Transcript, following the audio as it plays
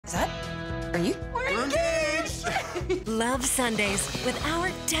Are you? We're engaged! Love Sundays with our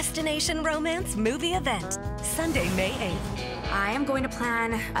Destination Romance movie event, Sunday, May 8th. I am going to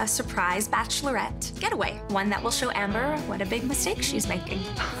plan a surprise bachelorette getaway, one that will show Amber what a big mistake she's making.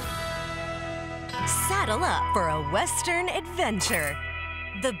 Saddle up for a Western adventure.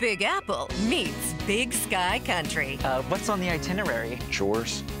 The Big Apple meets Big Sky Country. What's on the itinerary?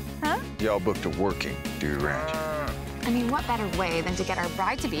 Chores? Huh? Y'all booked a working dude ranch. I mean, what better way than to get our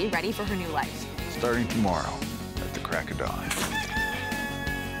bride-to-be ready for her new life? Starting tomorrow at the crack of dawn.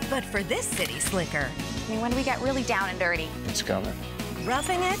 But for this city slicker, I mean, when do we get really down and dirty? It's coming.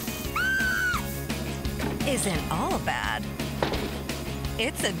 roughing it isn't all bad.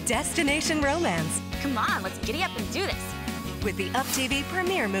 It's a destination romance Come on, let's giddy up and do this. with the UPtv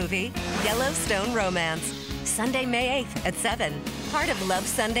premiere movie, Yellowstone Romance. Sunday, May 8th at 7. Part of Love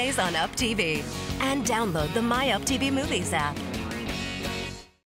Sundays on UPtv. And download the My UPtv Movies app.